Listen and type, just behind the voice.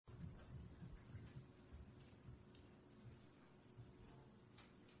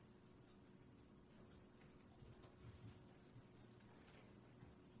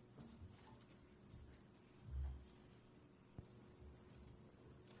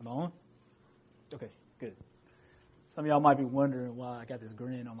Am I on? Okay, good. Some of y'all might be wondering why I got this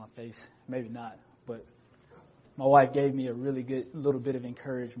grin on my face. Maybe not, but my wife gave me a really good little bit of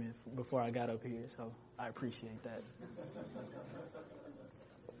encouragement before I got up here, so I appreciate that.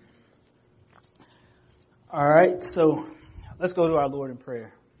 All right, so let's go to our Lord in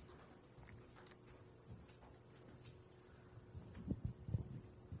prayer.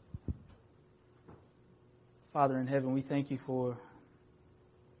 Father in heaven, we thank you for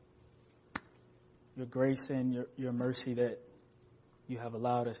your grace and your mercy that you have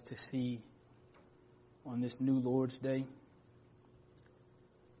allowed us to see on this new Lord's Day.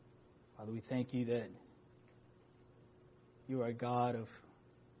 Father, we thank you that you are a God of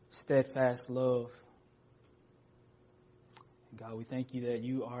steadfast love. And God, we thank you that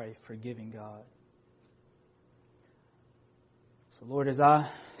you are a forgiving God. So, Lord, as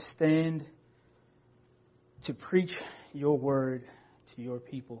I stand to preach your word to your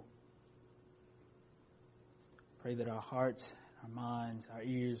people, pray that our hearts, our minds, our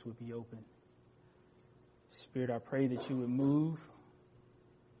ears would be open. Spirit, I pray that you would move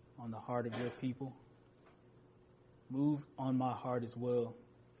on the heart of your people. Move on my heart as well.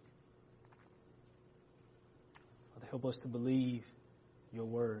 Father, help us to believe your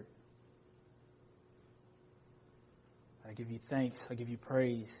word. I give you thanks. I give you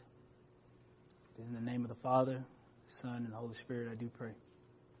praise. It is in the name of the Father, the Son, and the Holy Spirit I do pray.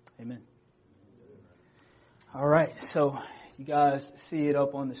 Amen. All right, so you guys see it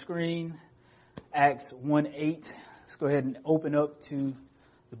up on the screen, Acts 1:8. Let's go ahead and open up to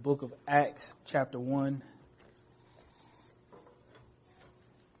the book of Acts, chapter 1,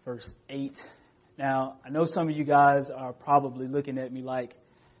 verse 8. Now, I know some of you guys are probably looking at me like,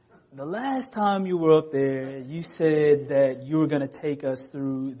 the last time you were up there, you said that you were going to take us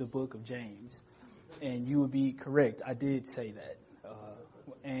through the book of James. And you would be correct. I did say that.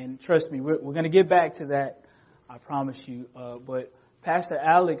 And trust me, we're going to get back to that. I promise you. But Pastor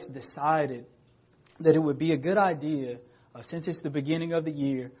Alex decided that it would be a good idea, since it's the beginning of the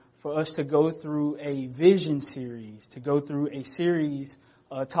year, for us to go through a vision series, to go through a series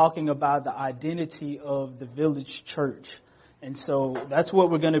talking about the identity of the village church. And so that's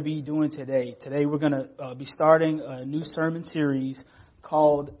what we're going to be doing today. Today we're going to be starting a new sermon series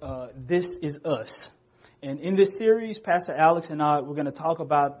called This Is Us. And in this series, Pastor Alex and I, we're going to talk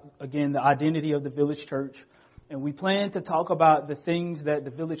about, again, the identity of the village church. And we plan to talk about the things that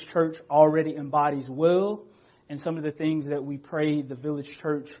the village church already embodies well, and some of the things that we pray the village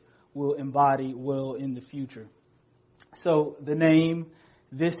church will embody well in the future. So the name,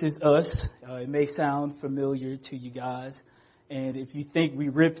 This Is Us, it may sound familiar to you guys. And if you think we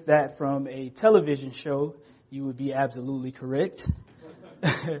ripped that from a television show, you would be absolutely correct.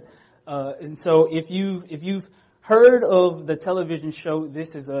 And so if you've heard of the television show This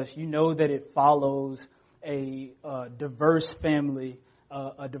Is Us, you know that it follows a diverse family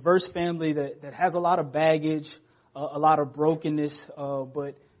that has a lot of baggage, a lot of brokenness,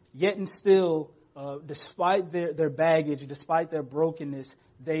 but yet and still, despite their baggage, despite their brokenness,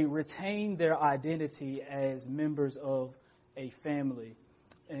 they retain their identity as members of a family.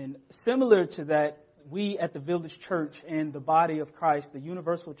 And similar to that, we at the Village Church and the body of Christ, the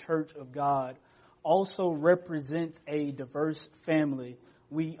universal church of God, also represents a diverse family.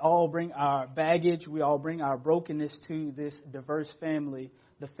 We all bring our baggage, we all bring our brokenness to this diverse family,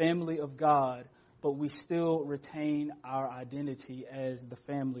 the family of God, but we still retain our identity as the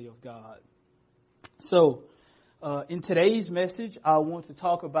family of God. So, in today's message, I want to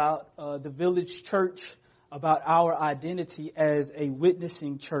talk about the Village Church, about our identity as a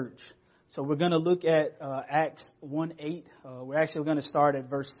witnessing church. So we're going to look at Acts 1:8. We're actually going to start at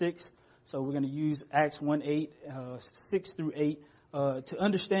verse 6. So we're going to use Acts 1:8, 6 through 8, to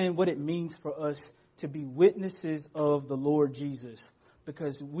understand what it means for us to be witnesses of the Lord Jesus.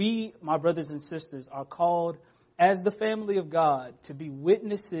 Because we, my brothers and sisters, are called as the family of God to be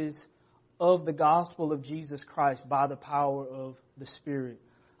witnesses of the gospel of Jesus Christ by the power of the Spirit.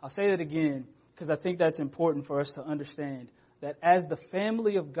 I'll say that again because I think that's important for us to understand. That as the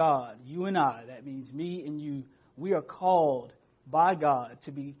family of God, you and I, that means me and you, we are called by God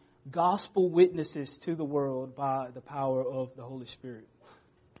to be gospel witnesses to the world by the power of the Holy Spirit.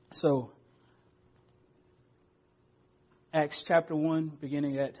 So, Acts chapter 1,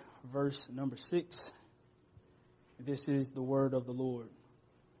 beginning at verse number 6. This is the word of the Lord.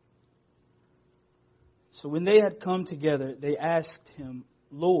 So when they had come together, they asked him,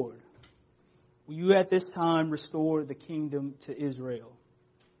 Lord, will you at this time restore the kingdom to Israel?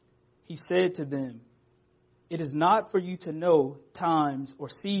 He said to them, it is not for you to know times or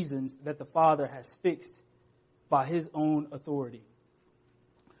seasons that the Father has fixed by his own authority.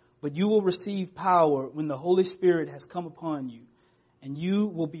 But you will receive power when the Holy Spirit has come upon you, and you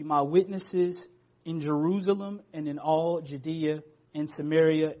will be my witnesses in Jerusalem and in all Judea and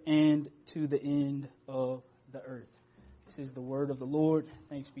Samaria and to the end of the earth. This is the word of the Lord.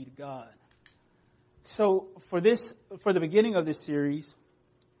 Thanks be to God. So for the beginning of this series,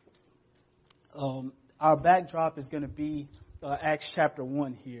 our backdrop is going to be Acts chapter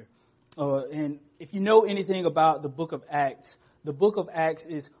 1 here. And if you know anything about the book of Acts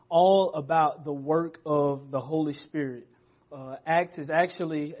is all about the work of the Holy Spirit. Acts is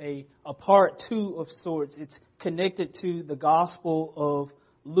actually a part two of sorts. It's connected to the Gospel of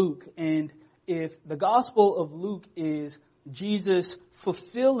Luke. And if the Gospel of Luke is Jesus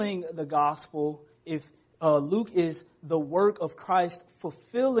fulfilling the Gospel, if Luke is the work of Christ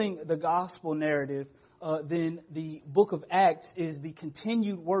fulfilling the Gospel narrative, then the book of Acts is the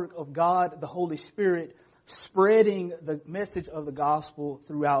continued work of God, the Holy Spirit, spreading the message of the gospel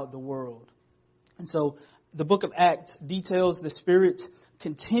throughout the world. And so the book of Acts details the Spirit's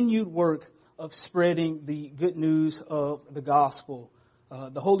continued work of spreading the good news of the gospel.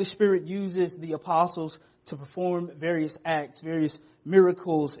 The Holy Spirit uses the apostles to perform various acts, various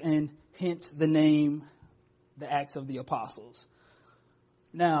miracles, and hence the name, the Acts of the Apostles.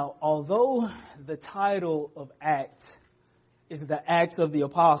 Now, although the title of Acts is the Acts of the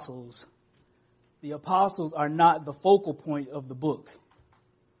Apostles are not the focal point of the book.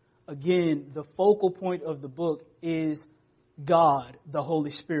 Again, the focal point of the book is God, the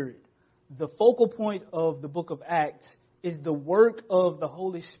Holy Spirit. The focal point of the book of Acts is the work of the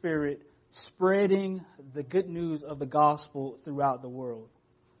Holy Spirit spreading the good news of the gospel throughout the world.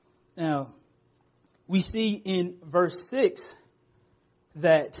 Now, we see in verse 6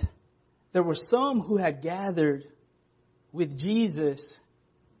 that there were some who had gathered with Jesus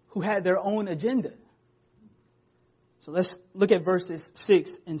who had their own agenda. So let's look at verses 6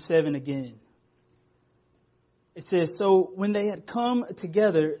 and 7 again. It says, "So when they had come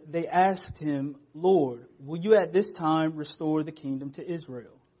together, they asked him, 'Lord, will you at this time restore the kingdom to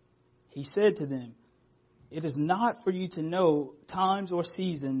Israel?' He said to them, 'It is not for you to know times or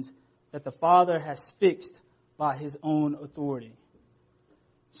seasons that the Father has fixed by his own authority.'"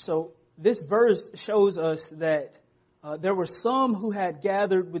 So this verse shows us that there were some who had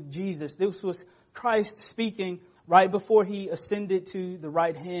gathered with Jesus. This was Christ speaking right before he ascended to the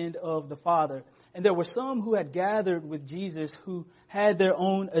right hand of the Father. And there were some who had gathered with Jesus who had their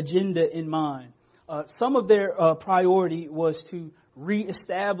own agenda in mind. Some of their priority was to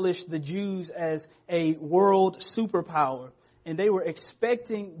reestablish the Jews as a world superpower. And they were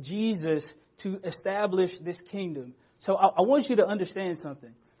expecting Jesus to establish this kingdom. So I want you to understand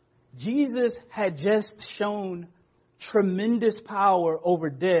something. Jesus had just shown tremendous power over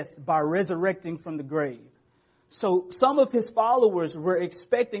death by resurrecting from the grave. So some of his followers were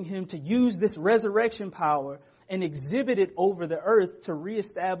expecting him to use this resurrection power and exhibit it over the earth to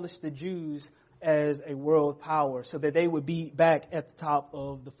reestablish the Jews as a world power so that they would be back at the top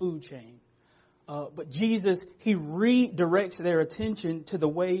of the food chain. But Jesus, he redirects their attention to the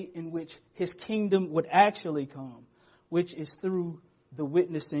way in which his kingdom would actually come, which is through the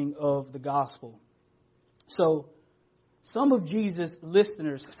witnessing of the gospel. So some of Jesus'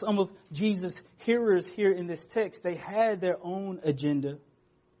 listeners, some of Jesus' hearers here in this text, they had their own agenda,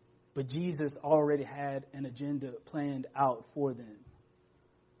 but Jesus already had an agenda planned out for them.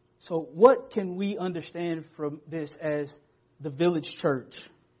 So what can we understand from this as the Village Church?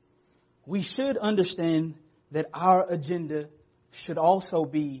 We should understand that our agenda should also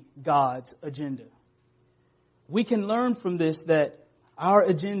be God's agenda. We can learn from this that our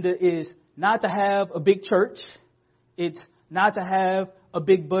agenda is not to have a big church. It's not to have a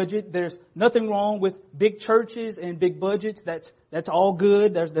big budget. There's nothing wrong with big churches and big budgets. That's all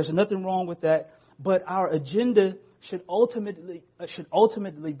good. There's nothing wrong with that. But our agenda should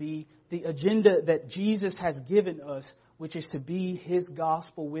ultimately be the agenda that Jesus has given us, which is to be his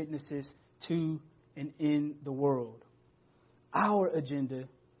gospel witnesses to and in the world. Our agenda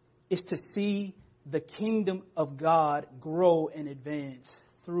is to see the kingdom of God grow and advance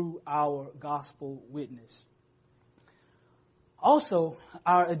through our gospel witness. Also,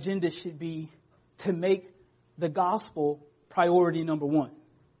 our agenda should be to make the gospel priority number one.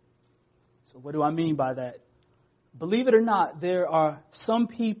 So what do I mean by that? Believe it or not, there are some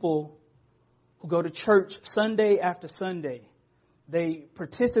people who go to church Sunday after Sunday. They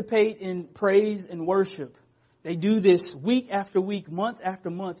participate in praise and worship. They do this week after week, month after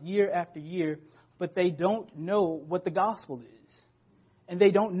month, year after year, but they don't know what the gospel is. And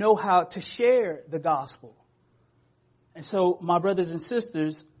they don't know how to share the gospel. And so, my brothers and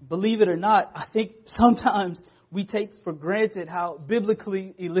sisters, believe it or not, I think sometimes we take for granted how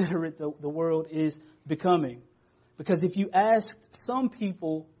biblically illiterate the world is becoming. Because if you asked some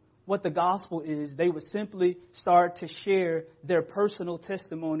people what the gospel is, they would simply start to share their personal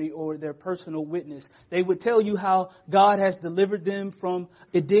testimony or their personal witness. They would tell you how God has delivered them from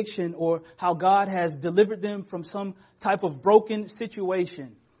addiction or how God has delivered them from some type of broken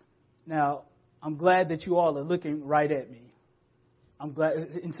situation. Now, I'm glad that you all are looking right at me. I'm glad.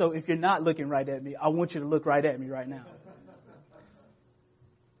 And so if you're not looking right at me, I want you to look right at me right now.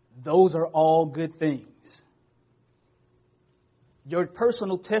 Those are all good things. Your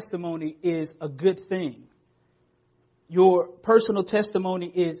personal testimony is a good thing. Your personal testimony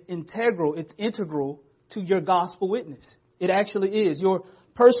is integral. It's integral to your gospel witness. It actually is. Your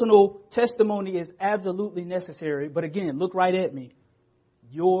personal testimony is absolutely necessary. But again, look right at me.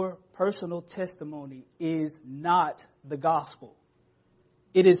 Your personal testimony is not the gospel.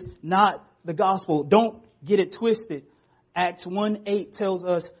 It is not the gospel. Don't get it twisted. Acts 1:8 tells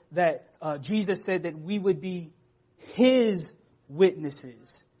us that Jesus said that we would be His witnesses,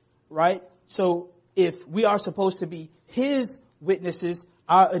 right? So if we are supposed to be His witnesses,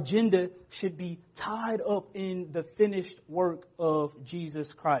 our agenda should be tied up in the finished work of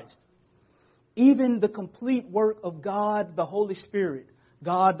Jesus Christ. Even the complete work of God, the Holy Spirit,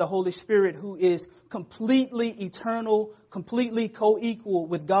 who is completely eternal, completely co-equal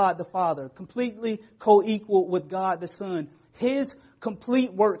with God the Father, completely co-equal with God the Son. His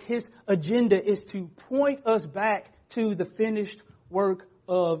complete work, His agenda is to point us back to the finished work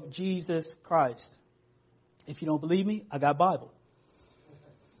of Jesus Christ. If you don't believe me, I got Bible.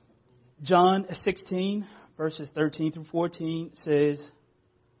 John 16, verses 13 through 14 says,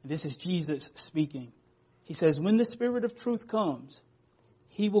 this is Jesus speaking. He says, when the Spirit of truth comes,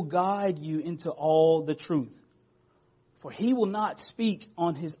 He will guide you into all the truth. For He will not speak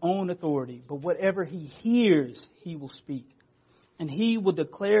on His own authority, but whatever He hears, He will speak. And He will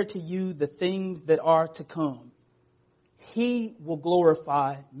declare to you the things that are to come. He will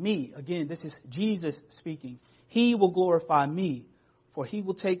glorify me. Again, this is Jesus speaking. He will glorify me, for He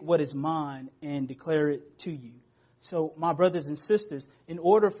will take what is mine and declare it to you. So, my brothers and sisters, in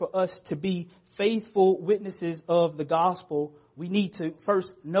order for us to be faithful witnesses of the gospel, we need to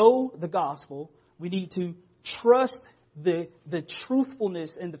first know the gospel. We need to trust the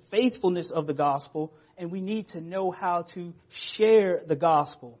truthfulness and the faithfulness of the gospel. And we need to know how to share the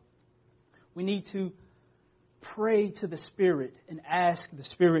gospel. We need to pray to the Spirit and ask the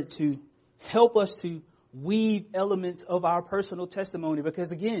Spirit to help us to weave elements of our personal testimony.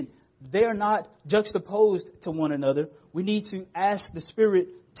 Because again, they are not juxtaposed to one another. We need to ask the Spirit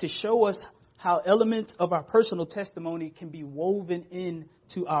to show us how elements of our personal testimony can be woven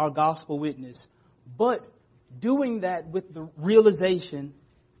into our gospel witness. But doing that with the realization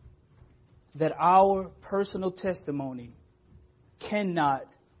that our personal testimony cannot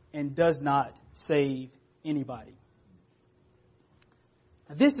and does not save anybody.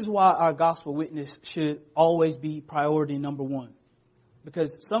 Now, this is why our gospel witness should always be priority number one.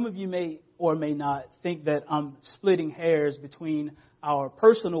 Because some of you may or may not think that I'm splitting hairs between our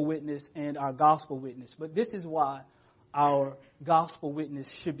personal witness and our gospel witness. But this is why our gospel witness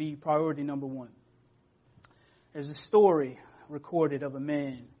should be priority number one. There's a story recorded of a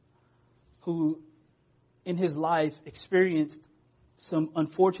man who in his life experienced some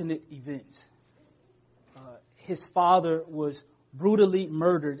unfortunate events. His father was brutally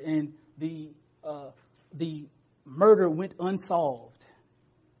murdered, and the murder went unsolved.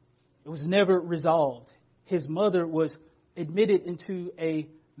 It was never resolved. His mother was admitted into a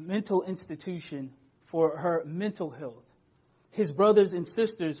mental institution for her mental health. His brothers and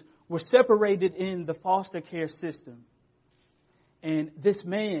sisters were separated in the foster care system. And this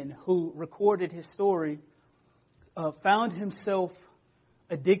man who recorded his story found himself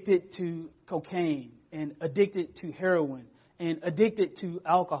addicted to cocaine and addicted to heroin and addicted to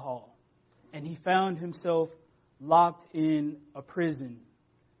alcohol. And he found himself locked in a prison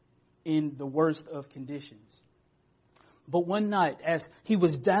in the worst of conditions. But one night, as he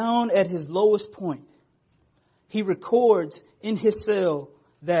was down at his lowest point, he records in his cell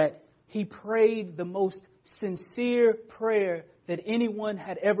that he prayed the most sincere prayer that anyone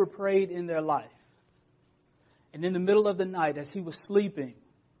had ever prayed in their life. And in the middle of the night, as he was sleeping,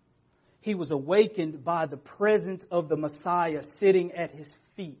 he was awakened by the presence of the Messiah sitting at his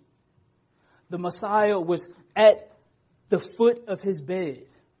feet. The Messiah was at the foot of his bed.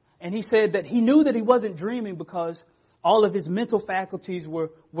 And he said that he knew that he wasn't dreaming because all of his mental faculties were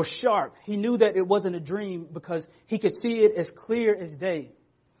sharp. He knew that it wasn't a dream because he could see it as clear as day,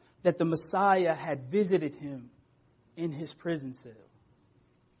 that the Messiah had visited him in his prison cell.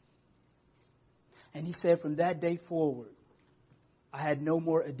 And he said, from that day forward, I had no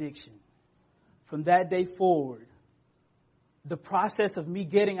more addiction. From that day forward, the process of me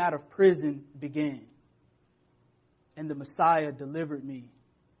getting out of prison began. And the Messiah delivered me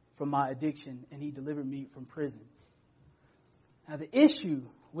from my addiction, and he delivered me from prison. Now, the issue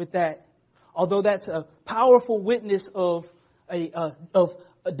with that, although that's a powerful witness of a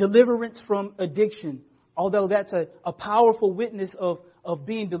deliverance from addiction, although that's a powerful witness of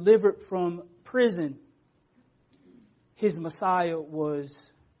being delivered from prison, his Messiah was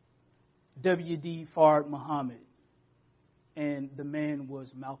W.D. Fard Muhammad, and the man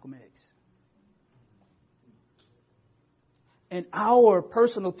was Malcolm X. And our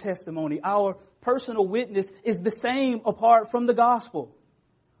personal testimony, our personal witness is the same apart from the gospel.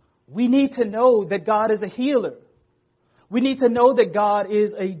 We need to know that God is a healer. We need to know that God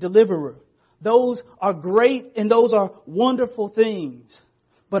is a deliverer. Those are great and those are wonderful things.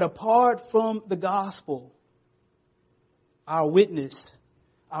 But apart from the gospel, our witness,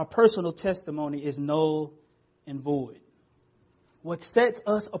 our personal testimony is null and void. What sets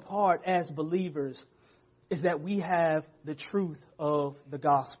us apart as believers is that we have the truth of the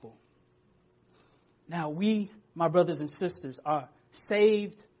gospel. Now we, my brothers and sisters, are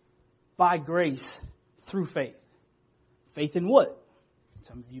saved by grace through faith. Faith in what?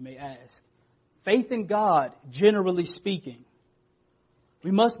 Some of you may ask. Faith in God, generally speaking.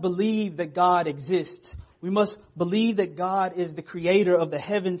 We must believe that God exists. We must believe that God is the creator of the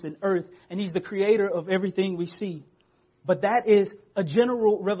heavens and earth, and He's the creator of everything we see. But that is a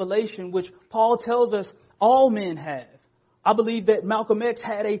general revelation which Paul tells us all men have. I believe that Malcolm X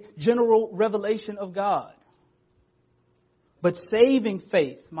had a general revelation of God. But saving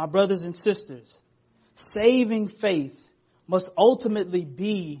faith, my brothers and sisters, saving faith must ultimately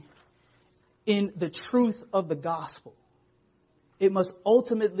be in the truth of the gospel. It must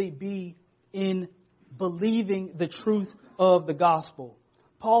ultimately be in believing the truth of the gospel.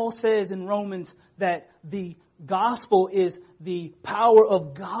 Paul says in Romans that the gospel is the power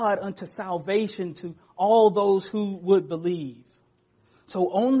of God unto salvation to all those who would believe. So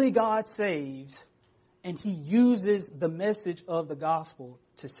only God saves, and He uses the message of the gospel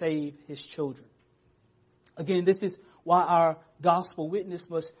to save His children. Again, this is why our gospel witness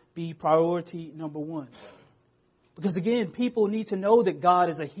must be priority number one. Because again, people need to know that God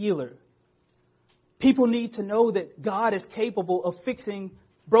is a healer. People need to know that God is capable of fixing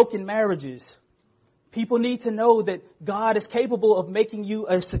broken marriages. People need to know that God is capable of making you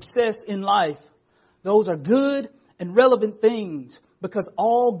a success in life. Those are good and relevant things because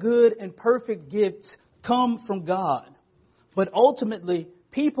all good and perfect gifts come from God. But ultimately,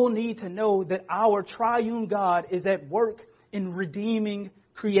 people need to know that our triune God is at work in redeeming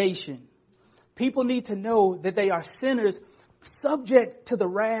creation. People need to know that they are sinners subject to the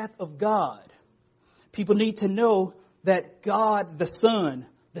wrath of God. People need to know that God, the Son,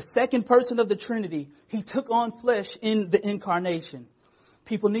 the second person of the Trinity, He took on flesh in the incarnation.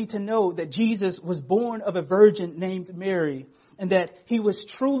 People need to know that Jesus was born of a virgin named Mary, and that He was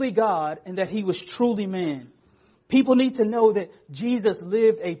truly God and that He was truly man. People need to know that Jesus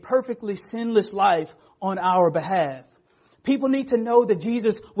lived a perfectly sinless life on our behalf. People need to know that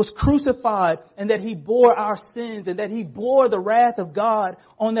Jesus was crucified and that He bore our sins and that He bore the wrath of God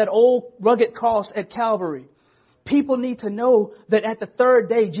on that old rugged cross at Calvary. People need to know that at the third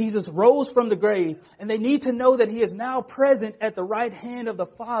day, Jesus rose from the grave, and they need to know that He is now present at the right hand of the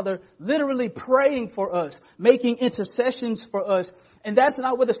Father, literally praying for us, making intercessions for us. And that's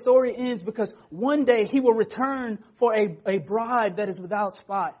not where the story ends, because one day He will return for a bride that is without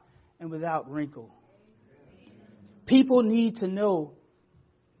spot and without wrinkle. People need to know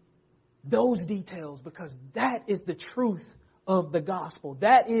those details because that is the truth of the gospel.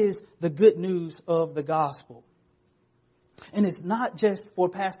 That is the good news of the gospel. And it's not just for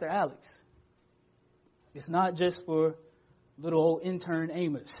Pastor Alex. It's not just for little old intern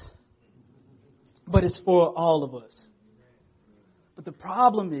Amos. But it's for all of us. But the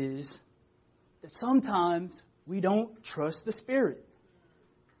problem is that sometimes we don't trust the Spirit.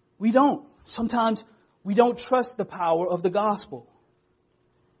 We don't. Sometimes we don't trust the power of the gospel.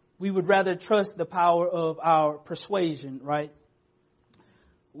 We would rather trust the power of our persuasion, right?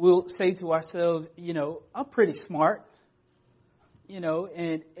 We'll say to ourselves, I'm pretty smart.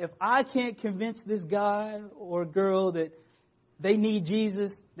 And if I can't convince this guy or girl that they need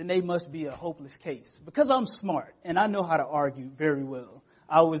Jesus, then they must be a hopeless case. Because I'm smart and I know how to argue very well.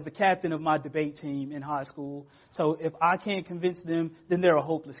 I was the captain of my debate team in high school. So if I can't convince them, then they're a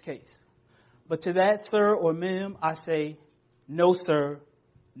hopeless case. But to that sir or ma'am, I say, no sir,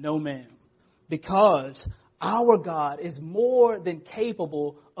 no ma'am. Because our God is more than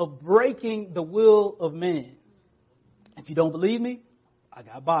capable of breaking the will of man. If you don't believe me, I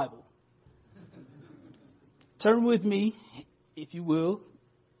got a Bible. Turn with me, if you will,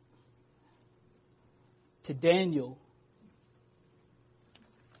 to Daniel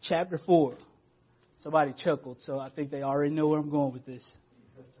chapter 4. Somebody chuckled, so I think they already know where I'm going with this.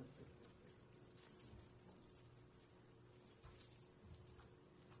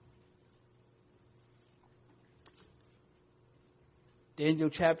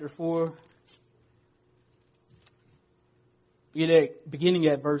 Daniel chapter 4, beginning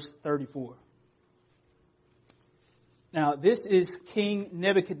at verse 34. Now, this is King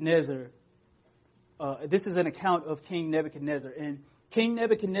Nebuchadnezzar. This is an account of King Nebuchadnezzar. And King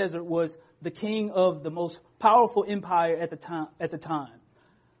Nebuchadnezzar was the king of the most powerful empire at the time.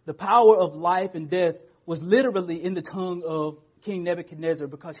 The power of life and death was literally in the tongue of King Nebuchadnezzar,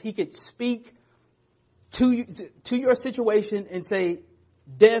 because he could speak to your situation and say,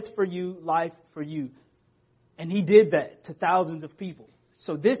 death for you, life for you. And he did that to thousands of people.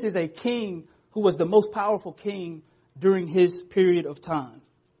 So this is a king who was the most powerful king during his period of time.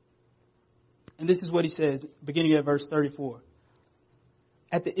 And this is what he says, beginning at verse 34.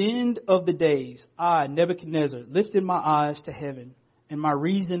 At the end of the days, I, Nebuchadnezzar, lifted my eyes to heaven, and my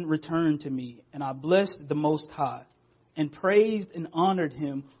reason returned to me, and I blessed the Most High, and praised and honored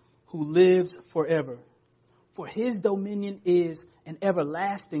him who lives forever. For his dominion is an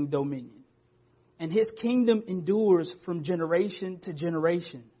everlasting dominion, and his kingdom endures from generation to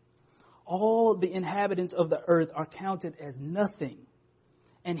generation. All the inhabitants of the earth are counted as nothing,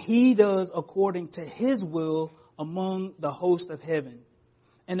 and he does according to his will among the host of heaven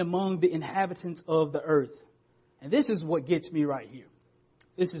and among the inhabitants of the earth. And this is what gets me right here.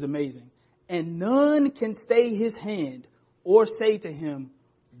 This is amazing. And none can stay his hand or say to him,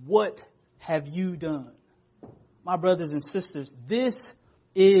 what have you done? My brothers and sisters, this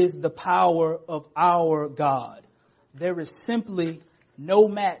is the power of our God. There is simply no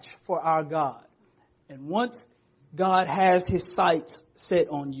match for our God. And once God has his sights set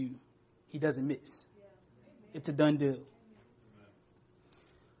on you, he doesn't miss. It's a done deal.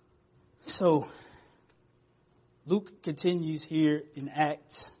 So, Luke continues here in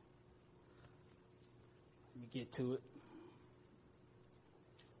Acts. Let me get to it.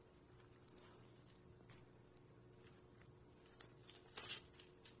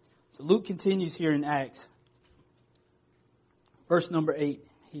 So Luke continues here in Acts. Verse number 8,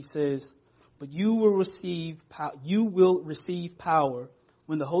 he says, but you will receive power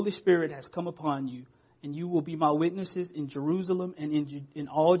when the Holy Spirit has come upon you, and you will be my witnesses in Jerusalem and in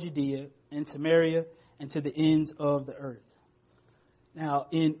all Judea and Samaria and to the ends of the earth. Now,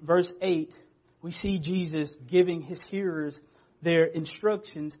 in verse 8, we see Jesus giving his hearers their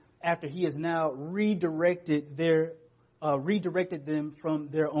instructions after he has now redirected them from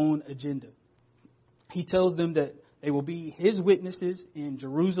their own agenda. He tells them that they will be his witnesses in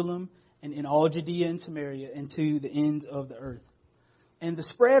Jerusalem and in all Judea and Samaria and to the ends of the earth. And the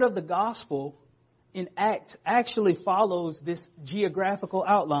spread of the gospel in Acts actually follows this geographical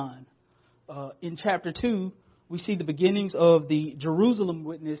outline. In chapter 2, we see the beginnings of the Jerusalem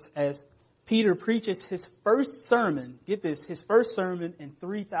witness as Peter preaches his first sermon. Get this, his first sermon, and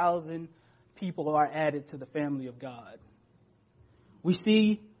 3,000 people are added to the family of God. We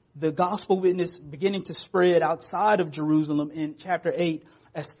see the gospel witness beginning to spread outside of Jerusalem in chapter 8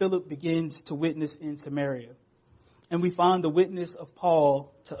 as Philip begins to witness in Samaria. And we find the witness of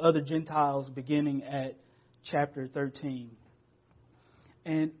Paul to other Gentiles beginning at chapter 13.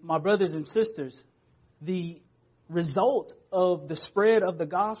 And my brothers and sisters, the result of the spread of the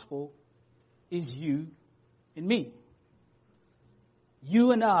gospel is you and me.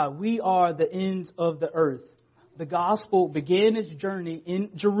 You and I, we are the ends of the earth. The gospel began its journey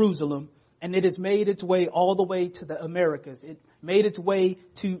in Jerusalem, and it has made its way all the way to the Americas. It made its way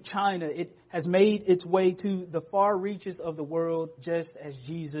to China. It has made its way to the far reaches of the world, just as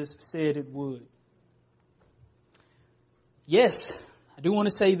Jesus said it would. Yes, I do want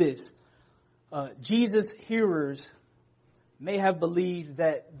to say this. Jesus' hearers may have believed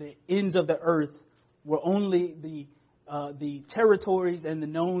that the ends of the earth were only the territories and the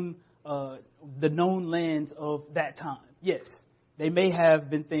known lands of that time. Yes, they may have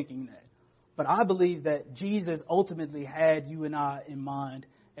been thinking that. But I believe that Jesus ultimately had you and I in mind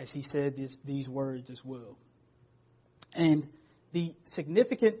as he said these words as well. And the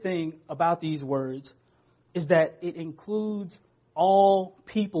significant thing about these words is that it includes all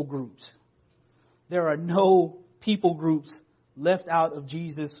people groups. There are no people groups left out of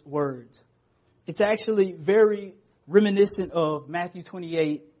Jesus' words. It's actually very reminiscent of Matthew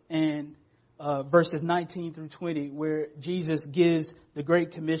 28 and verses 19 through 20, where Jesus gives the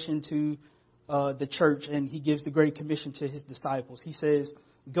Great Commission to the church, and he gives the Great Commission to his disciples. He says,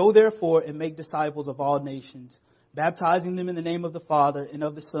 "Go therefore and make disciples of all nations, baptizing them in the name of the Father and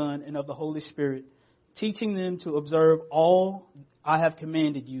of the Son and of the Holy Spirit, teaching them to observe all I have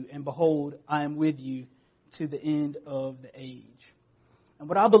commanded you, and behold, I am with you to the end of the age." And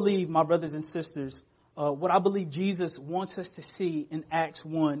what I believe, my brothers and sisters, what I believe Jesus wants us to see in Acts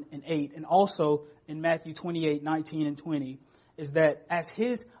 1 and 8, and also in Matthew 28, 19 and 20, is that as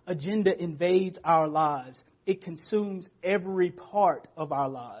his agenda invades our lives, it consumes every part of our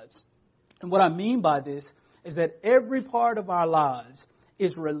lives. And what I mean by this is that every part of our lives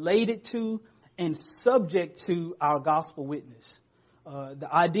is related to and subject to our gospel witness. The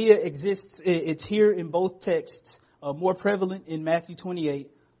idea exists, it's here in both texts, more prevalent in Matthew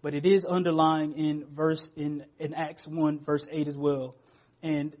 28, but it is underlying in Acts 1, verse 8 as well.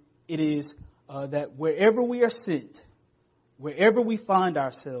 And it is that wherever we are sent, wherever we find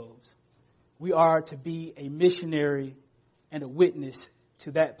ourselves, we are to be a missionary and a witness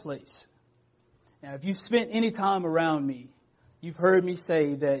to that place. Now, if you've spent any time around me, you've heard me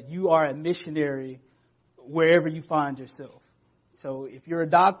say that you are a missionary wherever you find yourself. So if you're a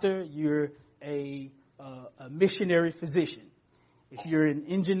doctor, you're a missionary physician. If you're an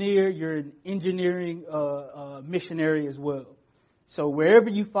engineer, you're an engineering missionary as well. So wherever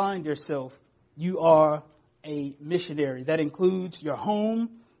you find yourself, you are a missionary. That includes your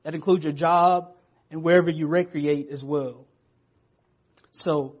home, that includes your job, and wherever you recreate as well.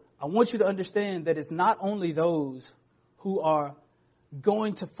 So I want you to understand that it's not only those who are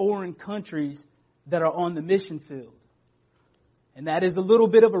going to foreign countries that are on the mission field. And that is a little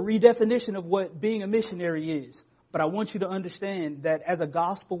bit of a redefinition of what being a missionary is. But I want you to understand that as a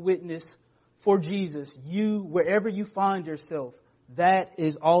gospel witness for Jesus, you, wherever you find yourself, that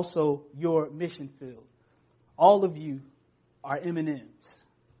is also your mission field. All of you are M&Ms.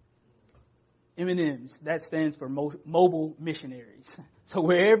 M&Ms, that stands for mobile missionaries. So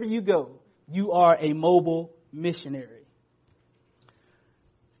wherever you go, you are a mobile missionary.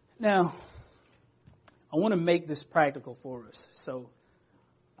 Now, I want to make this practical for us. So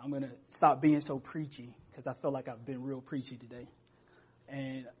I'm going to stop being so preachy because I feel like I've been real preachy today.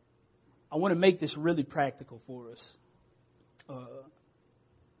 And I want to make this really practical for us.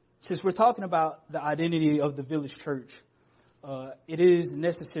 Since we're talking about the identity of the Village Church, it is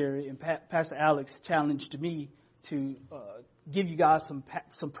necessary, and Pastor Alex challenged me to give you guys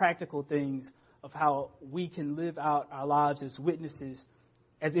some practical things of how we can live out our lives as witnesses,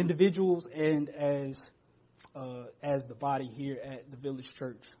 as individuals, and as the body here at the Village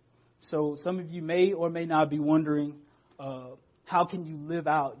Church. So some of you may or may not be wondering, how can you live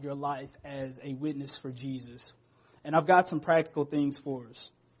out your life as a witness for Jesus? And I've got some practical things for us.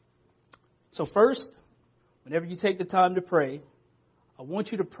 So first, whenever you take the time to pray, I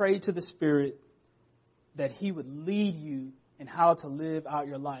want you to pray to the Spirit that He would lead you in how to live out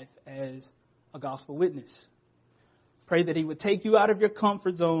your life as a gospel witness. Pray that He would take you out of your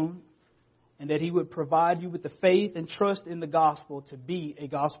comfort zone and that He would provide you with the faith and trust in the gospel to be a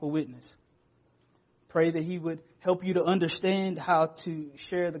gospel witness. Pray that He would help you to understand how to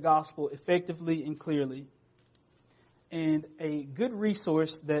share the gospel effectively and clearly. And a good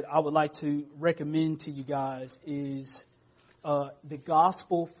resource that I would like to recommend to you guys is the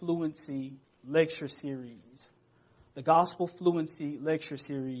Gospel Fluency Lecture Series. The Gospel Fluency Lecture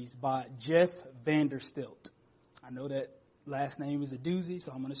Series by Jeff Vanderstelt. I know that last name is a doozy,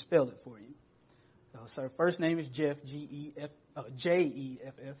 so I'm going to spell it for you. So first name is Jeff, Jeff,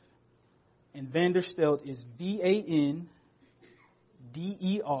 and Vanderstelt is Vanderstelt.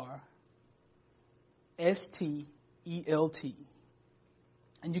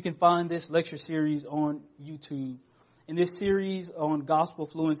 And you can find this lecture series on YouTube. In this series on gospel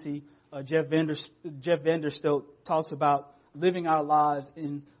fluency, Jeff Vanderstelt talks about living our lives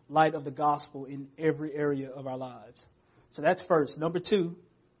in light of the gospel in every area of our lives. So that's first. Number two,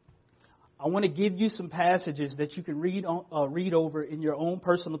 I want to give you some passages that you can read over in your own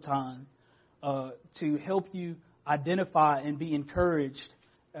personal time to help you identify and be encouraged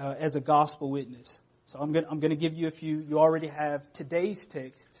as a gospel witness. So I'm going to give you a few. You already have today's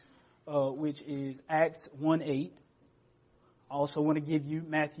text, which is Acts 1:8. I also want to give you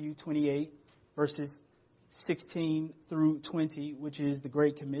Matthew 28, verses 16 through 20, which is the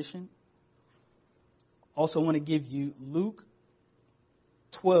Great Commission. Also want to give you Luke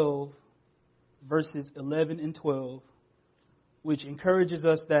 12, verses 11 and 12, which encourages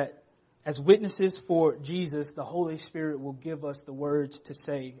us that as witnesses for Jesus, the Holy Spirit will give us the words to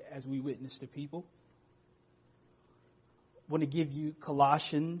say as we witness to people. I want to give you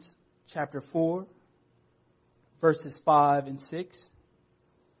Colossians chapter 4, verses 5 and 6,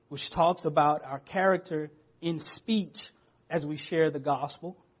 which talks about our character in speech as we share the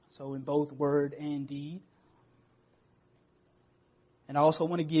gospel, so in both word and deed. And I also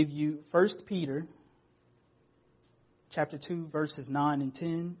want to give you 1 Peter chapter 2, verses 9 and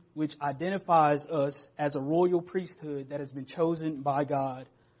 10, which identifies us as a royal priesthood that has been chosen by God.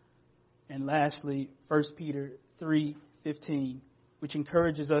 And lastly, 1 Peter 3:15, which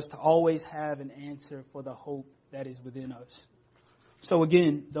encourages us to always have an answer for the hope that is within us. So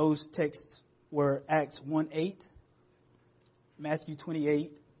again, those texts were Acts 1:8, Matthew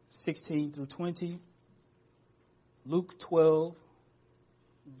 28:16 through 20, Luke 12,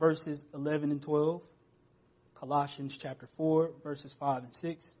 verses 11 and 12, Colossians chapter 4, verses 5 and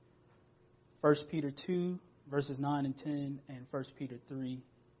 6, 1 Peter 2, verses 9 and 10, and 1 Peter 3,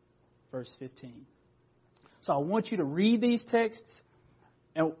 verse 15. So I want you to read these texts,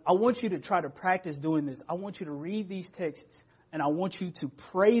 and I want you to try to practice doing this. I want you to read these texts, and I want you to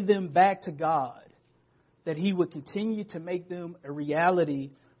pray them back to God, that He would continue to make them a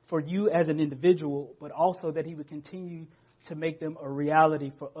reality for you as an individual, but also that He would continue to make them a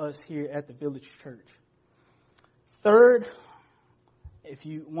reality for us here at the Village Church. Third, if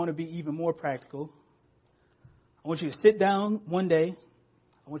you want to be even more practical, I want you to sit down one day.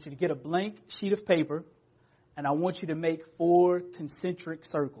 I want you to get a blank sheet of paper, and I want you to make 4 concentric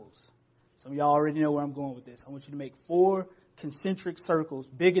circles. Some of y'all already know where I'm going with this. I want you to make 4 concentric circles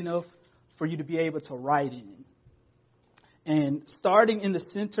big enough for you to be able to write in. And starting in the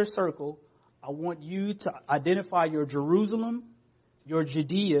center circle, I want you to identify your Jerusalem, your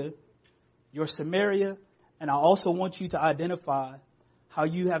Judea, your Samaria, and I also want you to identify how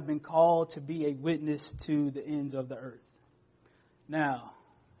you have been called to be a witness to the ends of the earth. Now,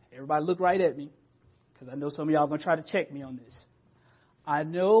 everybody look right at me, because I know some of y'all are going to try to check me on this. I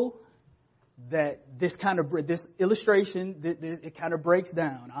know that this illustration, it kind of breaks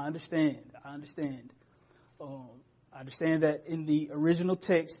down. I understand. I understand that in the original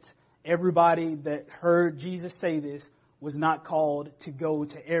text, everybody that heard Jesus say this was not called to go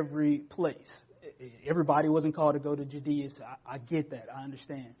to every place. Everybody wasn't called to go to Judea, so I get that. I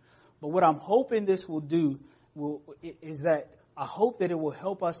understand. But what I'm hoping this will do is that I hope that it will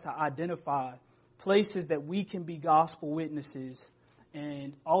help us to identify places that we can be gospel witnesses,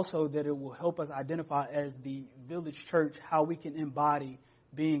 and also that it will help us identify as the Village Church how we can embody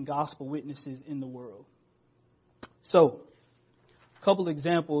being gospel witnesses in the world. So, a couple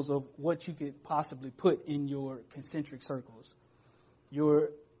examples of what you could possibly put in your concentric circles. Your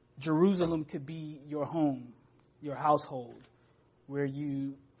Jerusalem could be your home, your household, where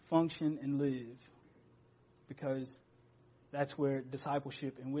you function and live, because that's where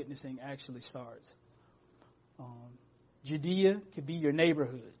discipleship and witnessing actually starts. Judea could be your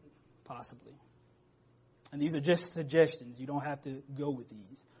neighborhood, possibly. And these are just suggestions. You don't have to go with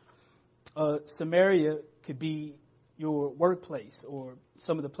these. Samaria could be your workplace or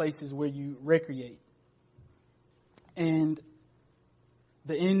some of the places where you recreate. And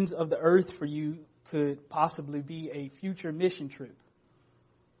the ends of the earth for you could possibly be a future mission trip.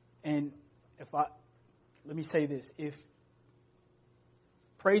 And let me say this,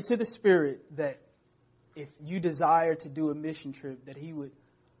 pray to the Spirit that if you desire to do a mission trip, that He would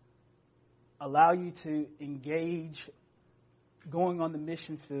allow you to engage going on the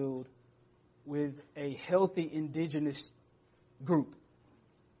mission field with a healthy indigenous group.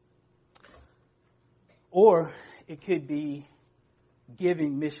 Or it could be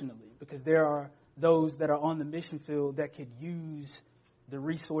giving missionally, because there are those that are on the mission field that could use the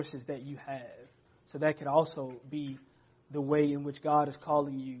resources that you have. So that could also be the way in which God is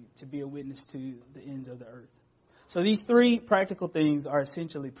calling you to be a witness to the ends of the earth. So these 3 practical things are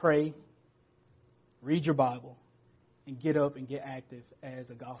essentially pray, read your Bible, and get up and get active as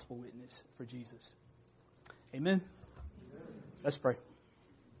a gospel witness for Jesus. Amen? Let's pray.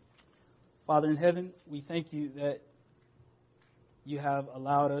 Father in heaven, we thank you that you have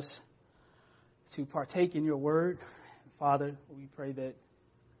allowed us to partake in your word. Father, we pray that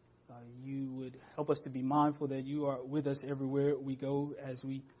you would help us to be mindful that you are with us everywhere we go, as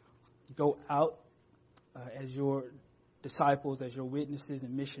we go out as your disciples, as your witnesses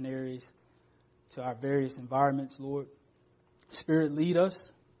and missionaries to our various environments, Lord. Spirit, lead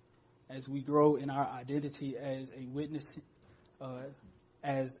us as we grow in our identity as a witness,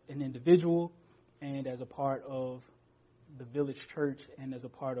 as an individual, and as a part of the Village Church, and as a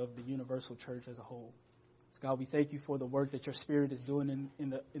part of the universal church as a whole. So God, we thank you for the work that your Spirit is doing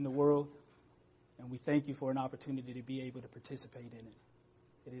in the world, and we thank you for an opportunity to be able to participate in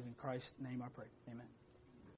it. It is in Christ's name I pray. Amen.